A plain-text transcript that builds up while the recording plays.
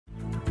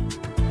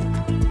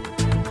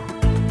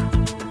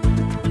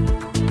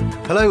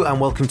Hello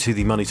and welcome to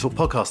the Money Talk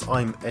podcast.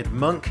 I'm Ed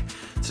Monk.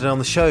 Today on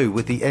the show,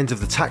 with the end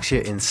of the tax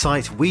year in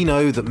sight, we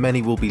know that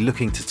many will be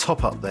looking to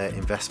top up their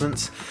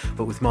investments,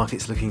 but with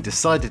markets looking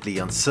decidedly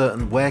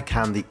uncertain, where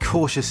can the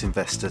cautious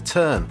investor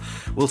turn?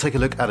 We'll take a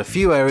look at a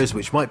few areas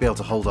which might be able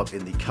to hold up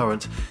in the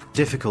current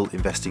difficult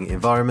investing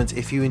environment.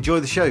 If you enjoy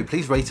the show,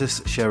 please rate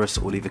us, share us,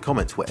 or leave a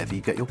comment wherever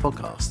you get your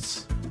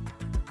podcasts.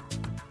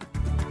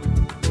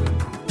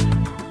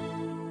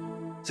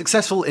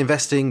 Successful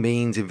investing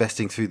means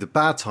investing through the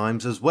bad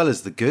times as well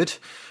as the good,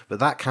 but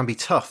that can be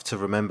tough to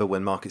remember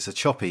when markets are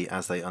choppy,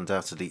 as they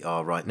undoubtedly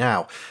are right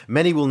now.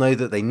 Many will know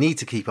that they need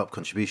to keep up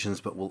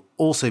contributions, but will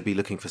also be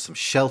looking for some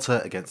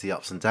shelter against the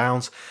ups and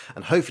downs,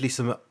 and hopefully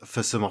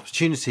some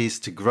opportunities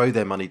to grow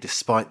their money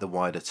despite the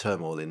wider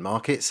turmoil in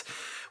markets.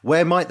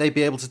 Where might they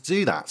be able to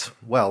do that?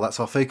 Well, that's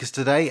our focus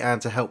today,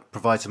 and to help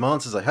provide some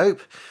answers, I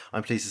hope,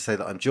 I'm pleased to say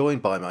that I'm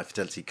joined by my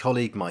Fidelity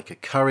colleague, Micah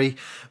Curry.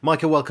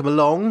 Micah, welcome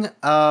along.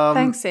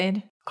 Thanks,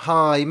 Ed.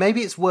 Hi,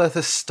 maybe it's worth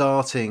us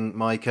starting,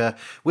 Micah,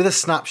 with a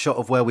snapshot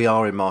of where we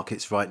are in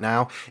markets right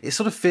now. It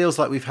sort of feels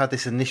like we've had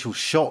this initial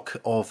shock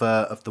of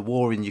the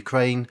war in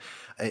Ukraine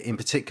in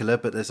particular,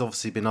 but there's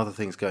obviously been other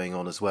things going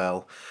on as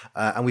well.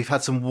 And we've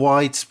had some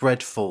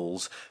widespread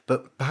falls,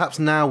 but perhaps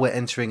now we're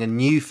entering a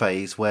new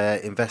phase where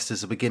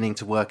investors are beginning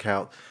to work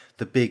out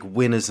the big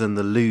winners and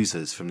the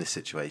losers from this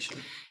situation.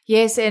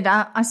 Yes, Ed,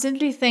 I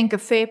simply think a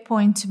fair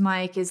point to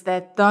make is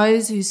that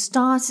those who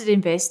started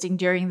investing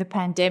during the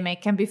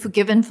pandemic can be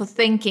forgiven for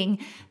thinking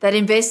that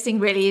investing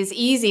really is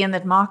easy and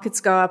that markets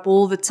go up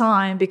all the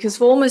time, because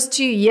for almost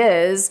 2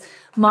 years,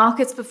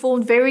 markets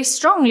performed very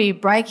strongly,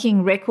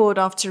 breaking record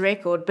after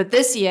record. But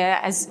this year,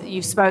 as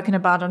you've spoken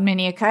about on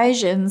many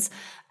occasions,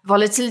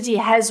 volatility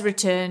has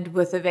returned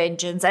with a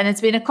vengeance, and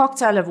it's been a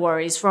cocktail of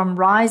worries, from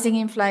rising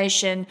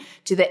inflation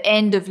to the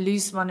end of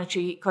loose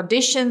monetary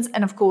conditions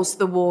and, of course,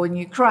 the war in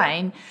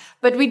Ukraine.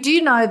 But we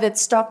do know that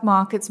stock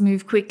markets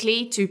move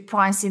quickly to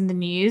price in the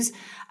news.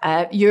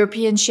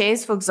 European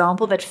shares, for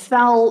example, that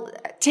fell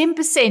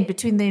 10%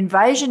 between the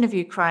invasion of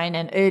Ukraine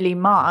and early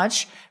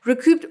March,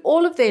 recouped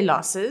all of their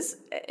losses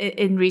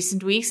in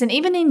recent weeks. And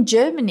even in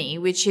Germany,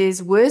 which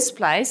is worse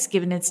place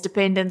given its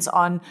dependence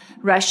on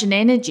Russian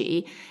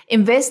energy,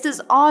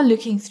 investors are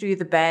looking through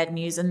the bad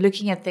news and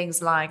looking at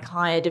things like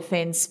higher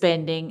defense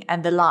spending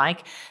and the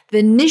like. The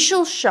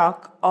initial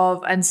shock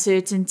of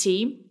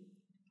uncertainty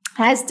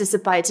has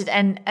dissipated,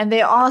 and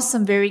there are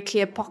some very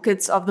clear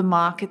pockets of the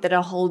market that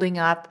are holding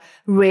up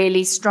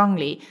really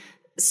strongly.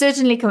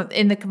 Certainly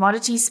in the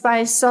commodity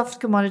space,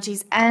 soft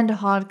commodities and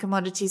hard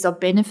commodities are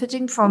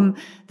benefiting from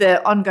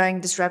the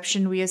ongoing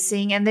disruption we are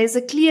seeing. And there's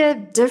a clear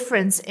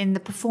difference in the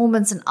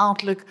performance and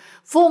outlook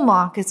for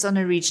markets on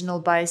a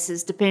regional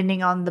basis,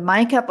 depending on the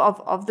makeup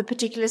of the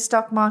particular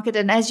stock market.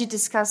 And as you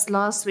discussed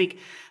last week,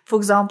 for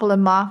example, a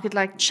market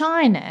like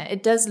China,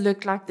 it does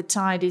look like the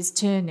tide is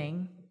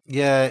turning.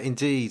 Yeah,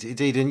 indeed.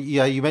 And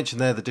yeah, you mentioned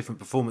there the different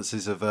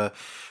performances of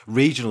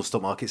regional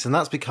stock markets, and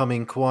that's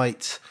becoming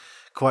quite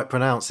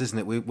pronounced, isn't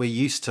it? We're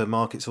used to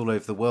markets all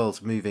over the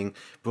world moving,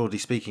 broadly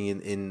speaking,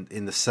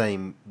 in the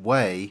same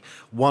way.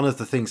 One of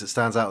the things that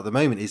stands out at the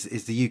moment is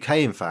the UK,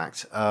 in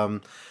fact,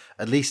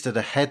 at least at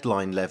a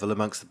headline level,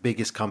 amongst the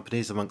biggest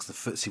companies, amongst the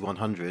FTSE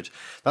 100,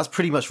 that's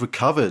pretty much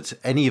recovered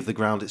any of the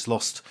ground it's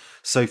lost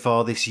so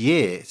far this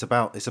year. It's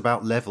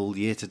about level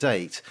year to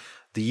date.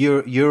 The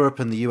Europe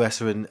and the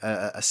US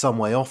are some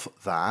way off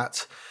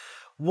that.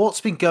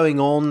 What's been going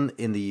on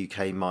in the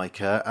UK,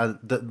 Micah,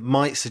 that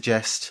might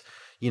suggest,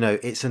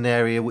 it's an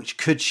area which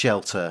could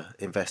shelter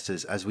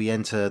investors as we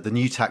enter the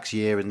new tax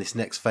year and this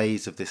next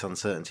phase of this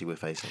uncertainty we're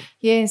facing?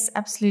 Yes,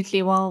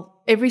 absolutely.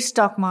 Well, every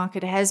stock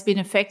market has been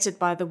affected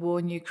by the war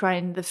in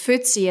Ukraine. The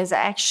FTSE has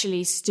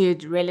actually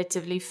stood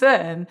relatively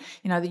firm.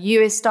 The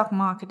US stock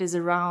market is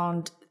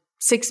around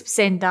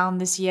 6% down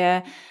this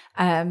year.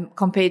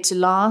 Compared to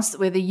last,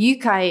 where the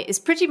UK is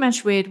pretty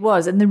much where it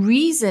was. And the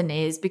reason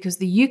is because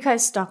the UK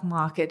stock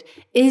market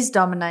is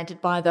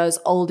dominated by those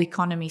old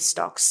economy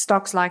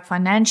stocks like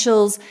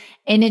financials,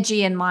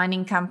 energy and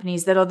mining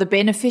companies that are the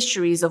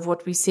beneficiaries of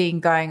what we're seeing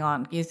going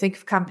on. You think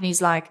of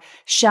companies like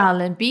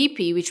Shell and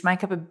BP, which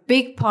make up a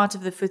big part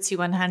of the FTSE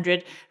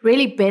 100,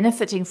 really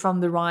benefiting from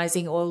the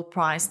rising oil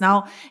price.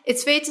 Now,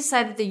 it's fair to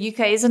say that the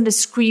UK isn't a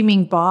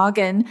screaming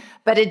bargain,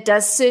 but it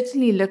does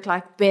certainly look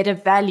like better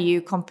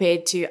value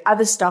compared to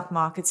other stock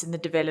markets in the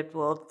developed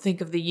world.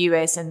 Think of the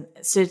US and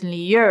certainly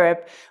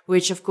Europe,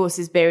 which of course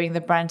is bearing the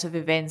brunt of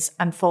events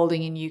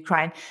unfolding in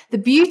Ukraine. The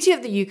beauty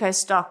of the UK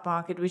stock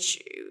market, which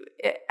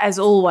as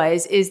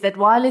always, is that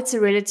while it's a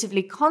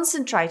relatively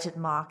concentrated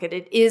market,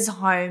 it is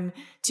home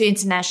to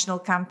international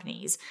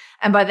companies.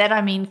 And by that,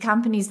 I mean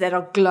companies that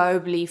are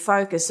globally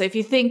focused. So if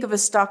you think of a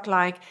stock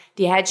like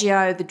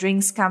Diageo, the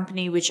drinks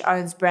company, which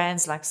owns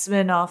brands like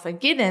Smirnoff and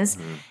Guinness,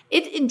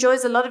 it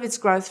enjoys a lot of its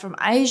growth from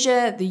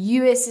Asia. The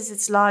US is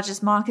its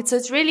largest market. So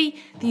it's really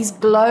these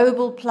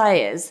global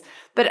players.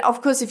 But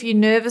of course, if you're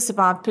nervous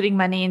about putting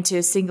money into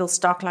a single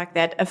stock like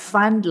that, a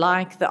fund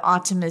like the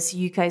Artemis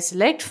UK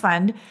Select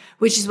Fund,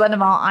 which is one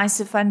of our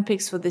ISA fund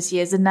picks for this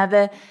year, is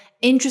another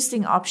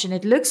interesting option.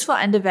 It looks for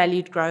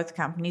undervalued growth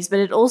companies, but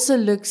it also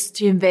looks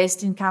to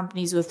invest in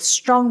companies with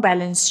strong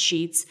balance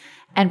sheets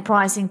and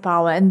pricing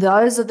power. And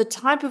those are the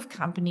type of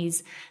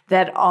companies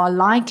that are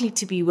likely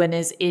to be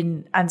winners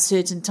in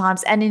uncertain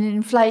times and in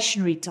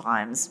inflationary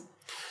times.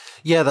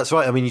 Yeah, that's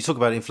right. I mean, you talk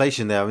about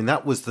inflation there. I mean,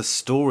 that was the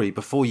story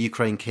before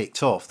Ukraine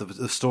kicked off.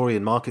 The story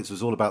in markets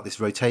was all about this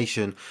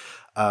rotation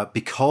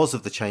because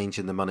of the change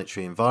in the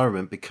monetary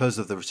environment, because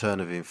of the return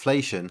of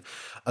inflation.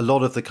 A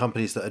lot of the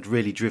companies that had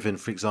really driven,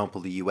 for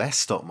example, the US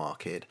stock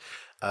market,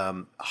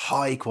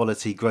 high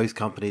quality growth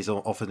companies,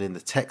 often in the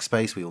tech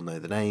space, we all know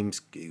the names,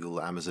 Google,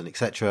 Amazon,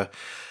 etc.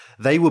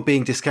 They were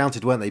being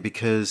discounted, weren't they?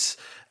 Because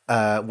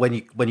when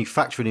you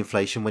factor in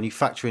inflation, when you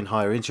factor in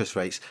higher interest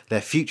rates,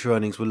 their future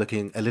earnings were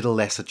looking a little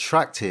less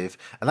attractive,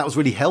 and that was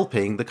really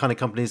helping the kind of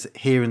companies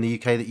here in the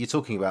UK that you're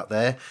talking about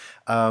there.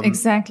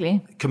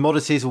 Exactly.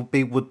 Commodities would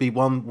be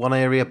one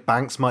area.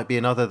 Banks might be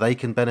another. They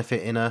can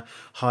benefit in a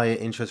higher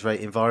interest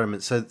rate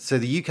environment. So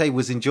the UK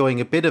was enjoying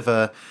a bit of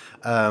a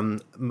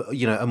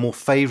more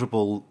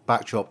favourable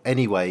backdrop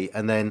anyway.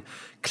 And then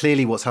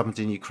clearly, what's happened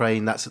in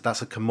Ukraine, that's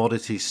a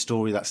commodities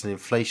story. That's an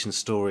inflation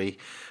story.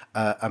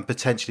 And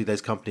potentially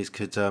those companies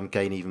could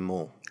gain even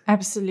more.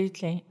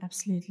 Absolutely.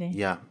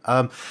 Yeah.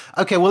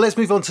 Okay. Well, let's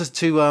move on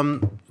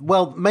to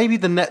maybe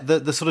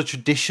the sort of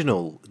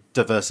traditional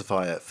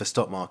diversifier for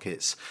stock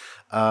markets,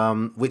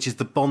 which is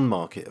the bond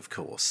market, of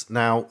course.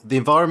 Now, the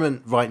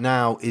environment right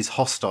now is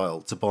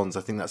hostile to bonds.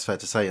 I think that's fair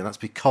to say, and that's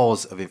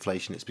because of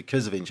inflation. It's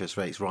because of interest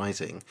rates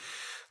rising.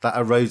 That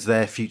erodes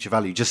their future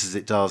value, just as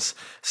it does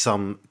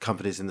some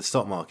companies in the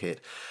stock market.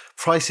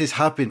 Prices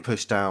have been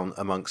pushed down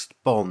amongst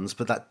bonds,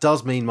 but that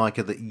does mean,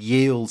 Micah, that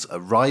yields are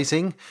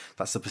rising.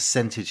 That's the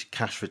percentage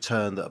cash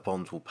return that a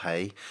bond will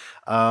pay.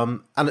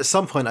 And at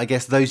some point, I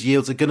guess those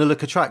yields are going to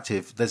look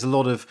attractive. There's a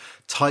lot of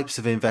types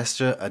of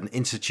investor. An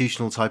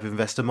institutional type of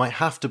investor might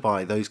have to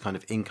buy those kind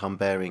of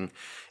income-bearing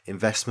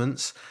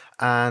investments.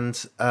 And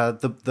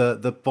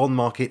the bond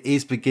market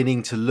is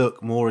beginning to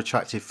look more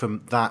attractive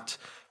from that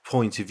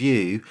point of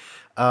view.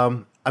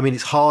 I mean,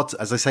 it's hard,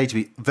 as I say, to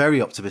be very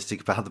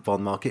optimistic about the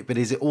bond market, but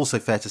is it also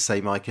fair to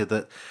say, Micah,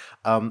 that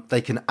they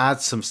can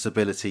add some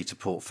stability to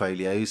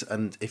portfolios?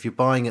 And if you're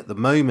buying at the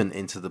moment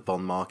into the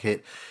bond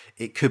market,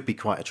 it could be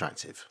quite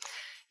attractive.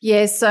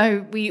 Yes,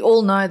 so we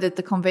all know that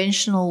the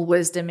conventional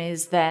wisdom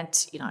is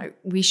that,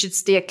 we should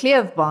steer clear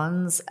of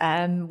bonds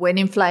when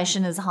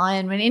inflation is high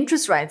and when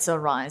interest rates are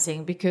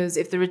rising, because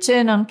if the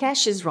return on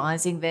cash is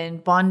rising, then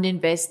bond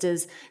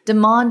investors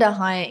demand a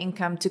higher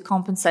income to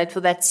compensate for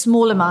that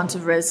small amount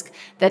of risk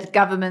that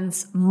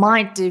governments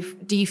might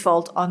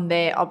default on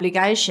their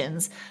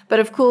obligations. But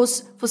of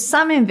course, for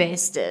some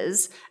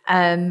investors,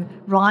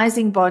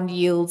 rising bond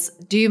yields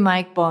do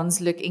make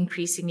bonds look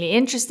increasingly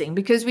interesting,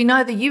 because we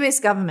know the US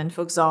government,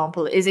 for example,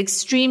 is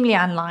extremely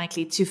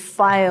unlikely to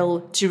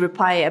fail to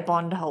repay a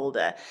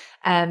bondholder.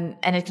 And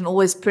it can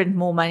always print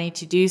more money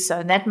to do so.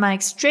 And that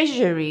makes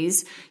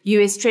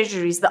US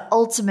treasuries, the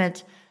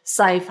ultimate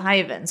safe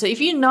haven. So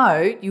if you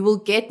know you will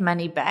get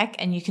money back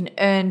and you can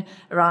earn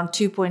around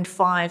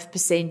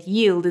 2.5%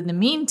 yield in the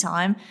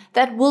meantime,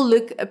 that will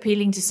look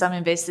appealing to some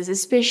investors,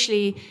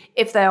 especially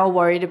if they are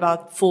worried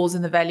about falls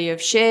in the value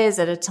of shares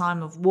at a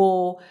time of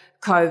war,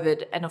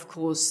 COVID, and of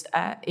course,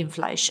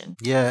 inflation.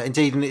 Yeah,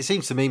 indeed. And it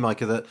seems to me,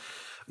 Micah, that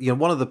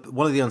one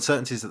of the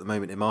uncertainties at the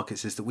moment in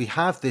markets is that we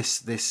have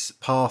this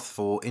path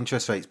for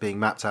interest rates being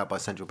mapped out by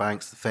central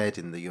banks, the Fed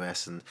in the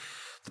US and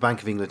the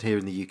Bank of England here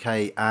in the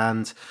UK,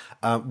 and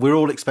we're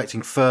all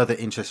expecting further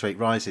interest rate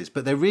rises.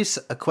 But there is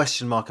a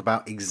question mark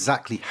about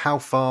exactly how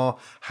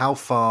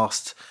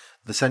fast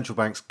the central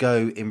banks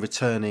go in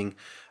returning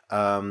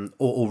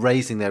or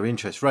raising their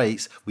interest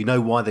rates. We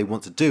know why they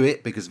want to do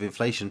it, because of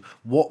inflation.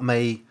 What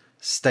may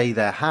stay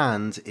their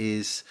hand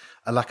is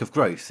a lack of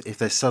growth. If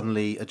there's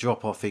suddenly a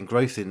drop off in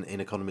growth in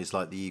economies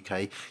like the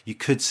UK, you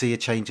could see a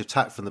change of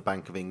tack from the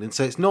Bank of England.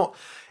 So it's not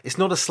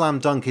a slam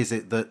dunk, is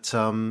it, that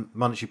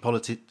monetary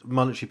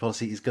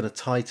policy is going to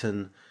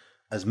tighten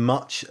as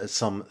much as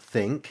some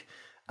think,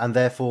 and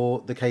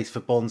therefore the case for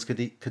bonds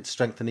could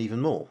strengthen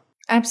even more.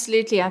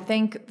 Absolutely. I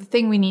think the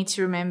thing we need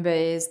to remember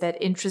is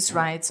that interest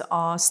rates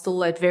are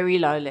still at very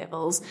low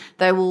levels.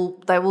 They will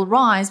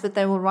rise, but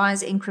they will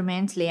rise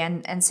incrementally.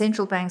 And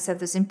central banks have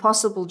this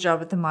impossible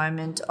job at the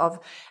moment of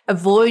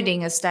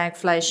avoiding a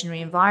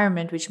stagflationary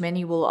environment, which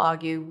many will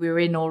argue we're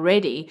in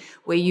already,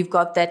 where you've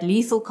got that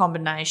lethal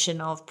combination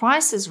of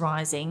prices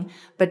rising,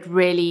 but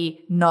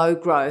really no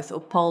growth or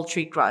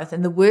paltry growth.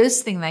 And the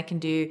worst thing they can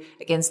do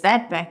against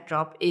that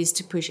backdrop is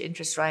to push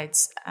interest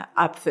rates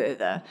up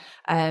further.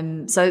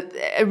 So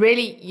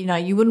really,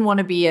 you wouldn't want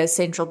to be a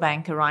central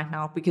banker right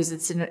now, because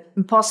it's an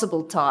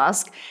impossible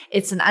task.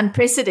 It's an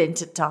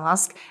unprecedented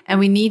task. And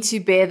we need to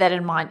bear that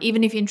in mind.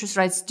 Even if interest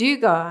rates do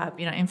go up,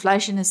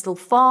 inflation is still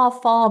far,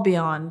 far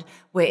beyond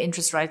where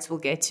interest rates will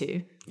get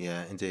to.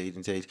 Yeah,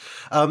 indeed.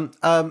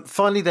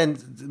 Finally then,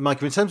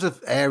 Micah, in terms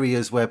of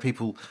areas where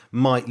people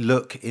might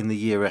look in the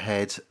year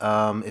ahead,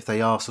 if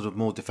they are sort of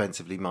more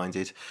defensively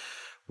minded,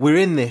 we're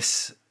in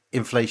this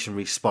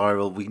inflationary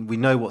spiral. We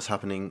know what's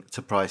happening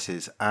to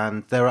prices,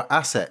 and there are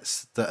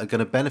assets that are going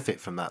to benefit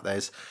from that.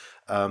 There's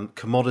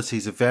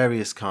commodities of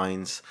various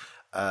kinds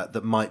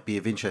that might be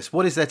of interest.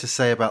 What is there to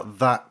say about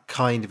that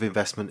kind of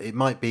investment? It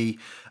might be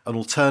an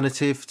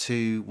alternative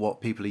to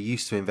what people are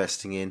used to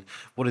investing in.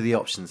 What are the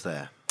options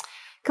there?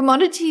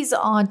 Commodities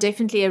are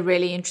definitely a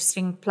really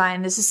interesting play,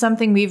 and this is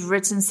something we've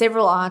written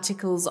several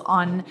articles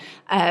on.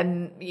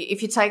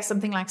 If you take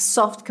something like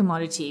soft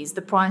commodities,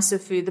 the price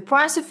of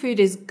food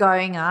is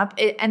going up,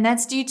 and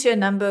that's due to a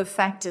number of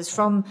factors,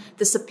 from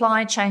the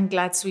supply chain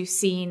gluts we've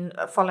seen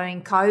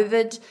following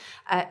COVID,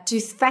 to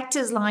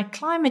factors like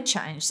climate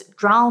change,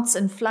 droughts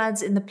and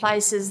floods in the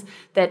places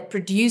that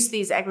produce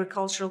these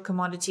agricultural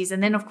commodities.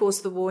 And then, of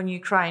course, the war in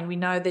Ukraine. We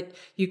know that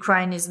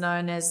Ukraine is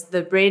known as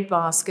the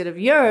breadbasket of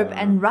Europe,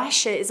 and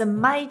Russia is a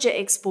major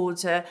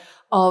exporter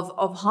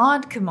of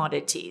hard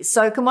commodities.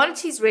 So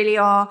commodities really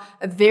are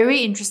a very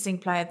interesting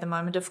play at the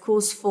moment. Of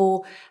course,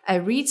 for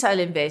a retail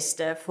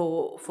investor,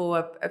 for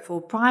a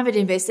private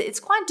investor,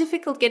 it's quite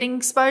difficult getting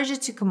exposure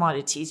to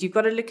commodities. You've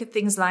got to look at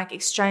things like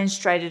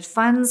exchange traded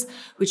funds,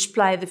 which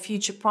play the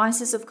future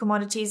prices of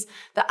commodities.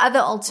 The other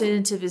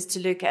alternative is to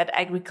look at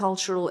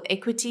agricultural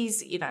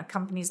equities,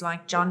 companies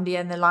like John Deere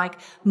and the like,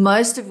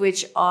 most of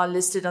which are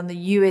listed on the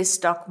US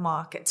stock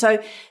market.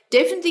 So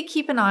definitely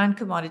keep an eye on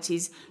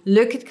commodities.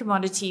 Look at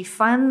commodity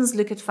funds.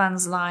 Look at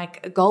funds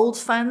like gold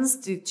funds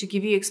to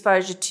give you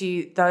exposure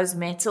to those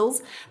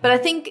metals. But I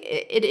think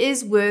it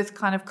is worth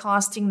kind of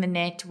casting the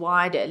net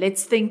wider.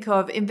 Let's think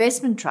of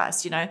investment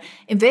trusts.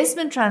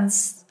 Investment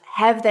trusts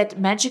have that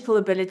magical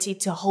ability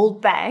to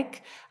hold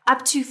back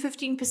up to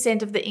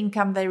 15% of the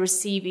income they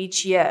receive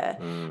each year.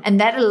 And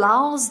that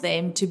allows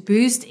them to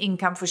boost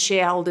income for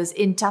shareholders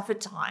in tougher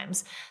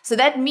times. So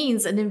that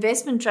means an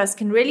investment trust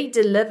can really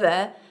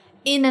deliver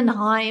in a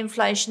high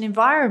inflation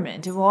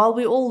environment. And while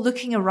we're all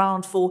looking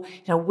around for,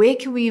 where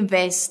can we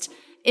invest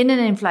in an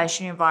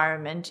inflationary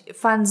environment,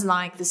 funds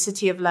like the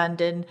City of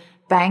London,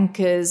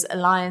 Bankers,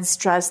 Alliance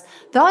Trust,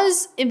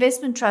 those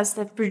investment trusts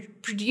have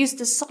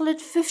produced a solid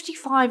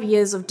 55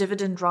 years of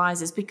dividend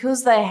rises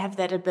because they have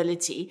that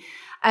ability,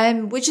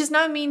 which is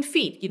no mean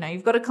feat.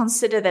 You've got to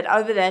consider that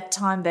over that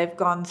time, they've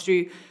gone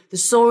through the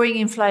soaring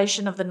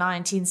inflation of the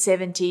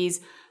 1970s,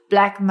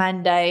 Black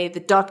Monday,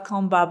 the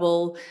dot-com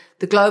bubble,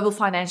 the global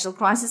financial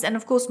crisis, and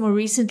of course, more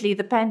recently,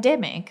 the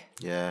pandemic.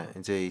 Yeah,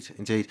 indeed.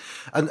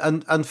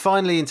 And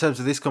finally, in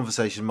terms of this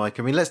conversation, Mike,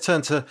 let's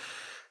turn to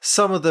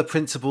some of the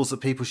principles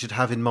that people should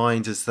have in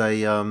mind as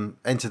they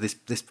enter this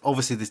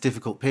obviously this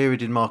difficult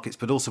period in markets,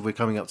 but also we're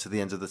coming up to the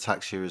end of the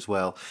tax year as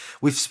well.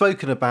 We've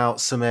spoken about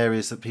some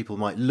areas that people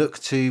might look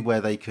to where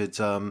they could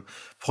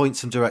point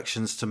some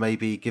directions to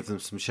maybe give them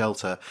some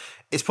shelter.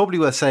 It's probably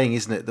worth saying,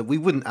 isn't it, that we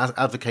wouldn't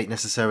advocate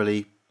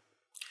necessarily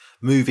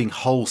moving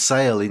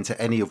wholesale into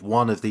any of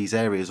one of these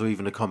areas or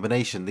even a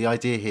combination. The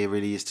idea here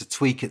really is to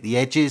tweak at the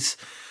edges,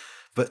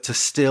 but to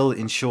still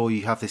ensure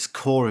you have this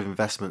core of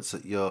investments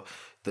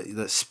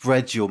that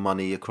spreads your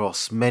money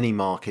across many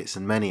markets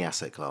and many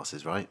asset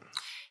classes, right?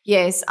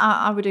 Yes,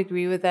 I would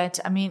agree with that.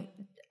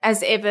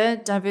 As ever,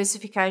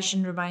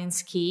 diversification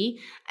remains key.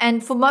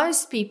 And for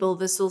most people,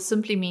 this will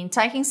simply mean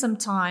taking some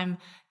time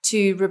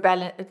to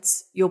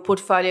rebalance your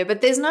portfolio.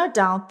 But there's no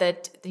doubt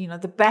that,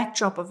 the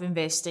backdrop of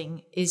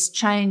investing is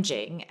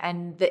changing,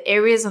 and the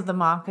areas of the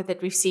market that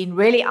we've seen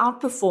really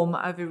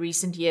outperform over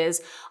recent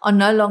years are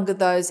no longer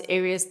those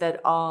areas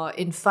that are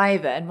in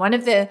favor. And one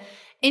of the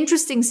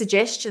interesting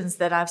suggestions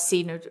that I've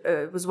seen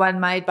was one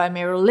made by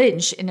Merrill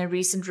Lynch in a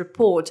recent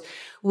report,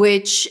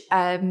 which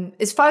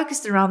is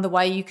focused around the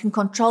way you can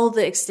control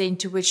the extent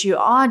to which you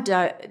are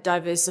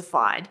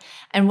diversified.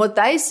 And what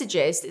they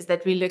suggest is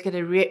that we look at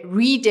a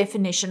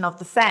redefinition of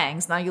the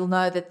FANGs. Now, you'll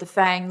know that the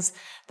FANGs,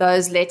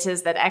 those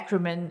letters, that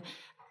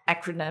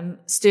acronym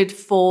stood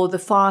for the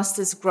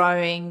fastest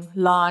growing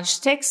large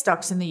tech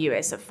stocks in the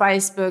US, so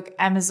Facebook,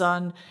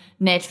 Amazon,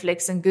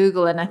 Netflix, and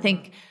Google. And I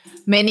think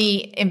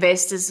many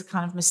investors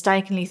kind of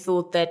mistakenly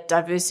thought that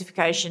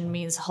diversification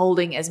means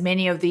holding as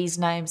many of these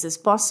names as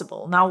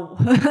possible. Now,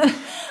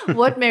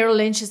 what Merrill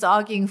Lynch is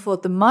arguing for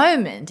at the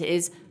moment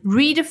is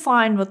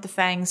redefine what the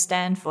FANGs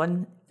stand for.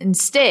 And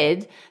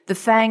instead, the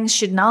FANGs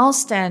should now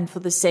stand for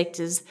the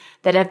sectors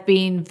that have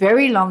been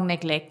very long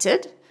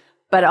neglected,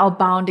 but are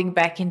bounding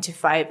back into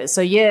favor.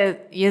 So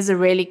here's a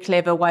really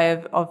clever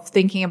way of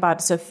thinking about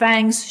it. So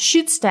FANGs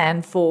should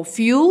stand for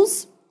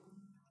fuels,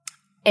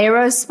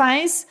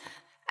 aerospace,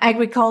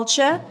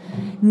 agriculture,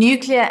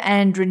 nuclear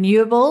and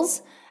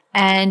renewables,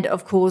 and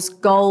of course,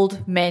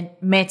 gold,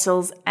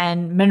 metals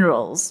and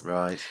minerals.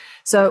 Right.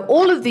 So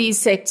all of these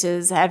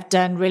sectors have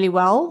done really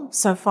well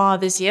so far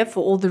this year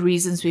for all the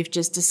reasons we've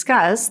just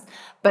discussed,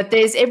 but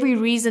there's every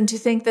reason to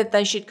think that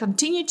they should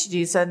continue to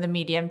do so in the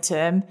medium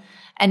term.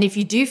 And if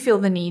you do feel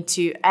the need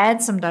to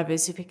add some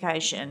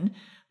diversification,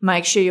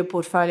 make sure your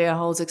portfolio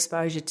holds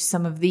exposure to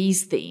some of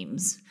these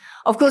themes.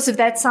 Of course, if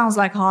that sounds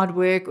like hard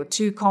work or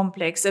too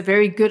complex, a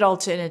very good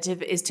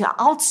alternative is to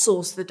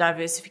outsource the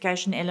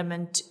diversification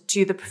element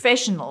to the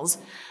professionals.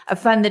 A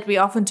fund that we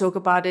often talk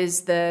about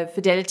is the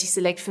Fidelity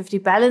Select 50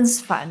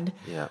 Balance Fund,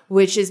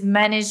 which is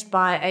managed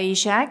by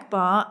Aisha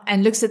Akbar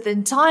and looks at the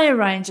entire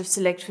range of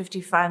Select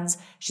 50 funds.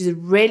 She's a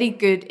really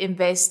good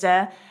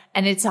investor,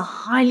 and it's a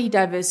highly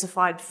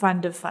diversified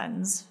fund of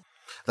funds.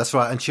 That's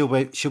right, and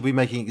she'll be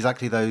making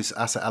exactly those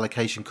asset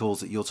allocation calls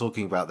that you're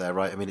talking about there,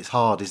 right? I mean, it's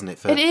hard, isn't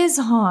it? It is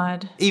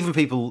hard. Even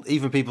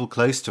people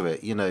close to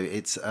it,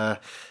 it's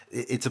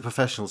a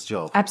professional's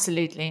job.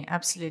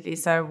 Absolutely.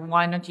 So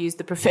why not use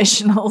the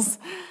professionals?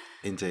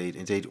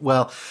 Indeed.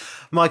 Well,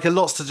 Micah,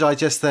 lots to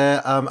digest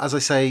there. As I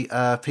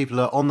say, people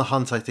are on the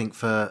hunt, I think,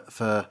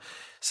 for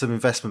some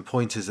investment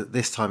pointers at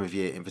this time of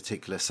year in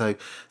particular. So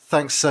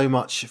thanks so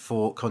much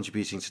for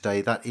contributing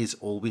today. That is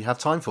all we have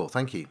time for.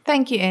 Thank you.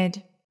 Thank you,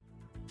 Ed.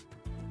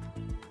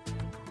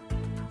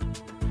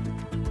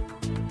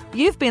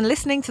 You've been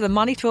listening to the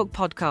Money Talk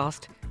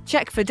podcast.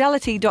 Check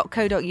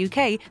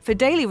fidelity.co.uk for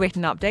daily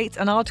written updates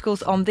and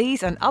articles on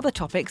these and other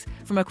topics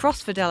from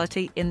across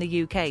Fidelity in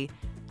the UK.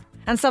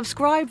 And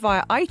subscribe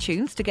via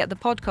iTunes to get the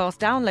podcast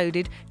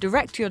downloaded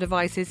direct to your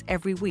devices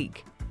every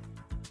week.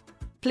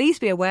 Please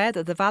be aware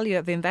that the value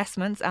of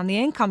investments and the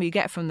income you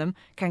get from them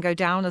can go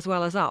down as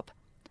well as up,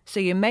 so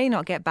you may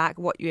not get back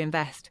what you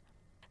invest.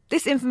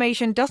 This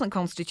information doesn't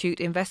constitute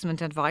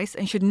investment advice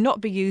and should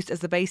not be used as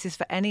the basis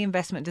for any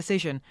investment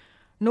decision,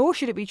 nor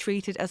should it be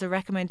treated as a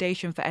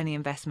recommendation for any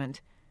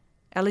investment.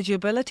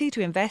 Eligibility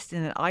to invest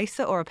in an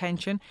ISA or a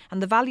pension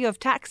and the value of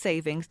tax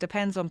savings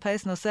depends on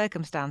personal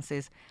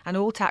circumstances, and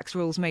all tax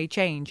rules may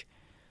change.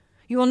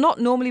 You will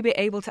not normally be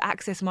able to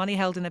access money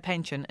held in a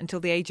pension until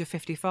the age of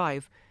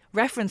 55.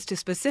 Reference to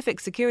specific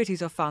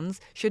securities or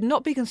funds should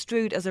not be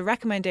construed as a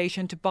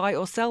recommendation to buy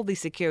or sell these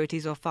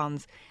securities or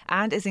funds,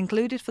 and is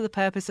included for the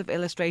purpose of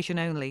illustration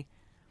only.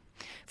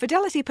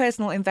 Fidelity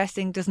Personal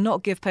Investing does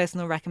not give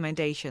personal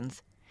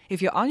recommendations.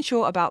 If you're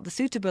unsure about the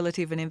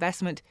suitability of an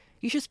investment,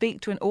 you should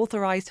speak to an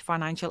authorised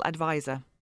financial advisor.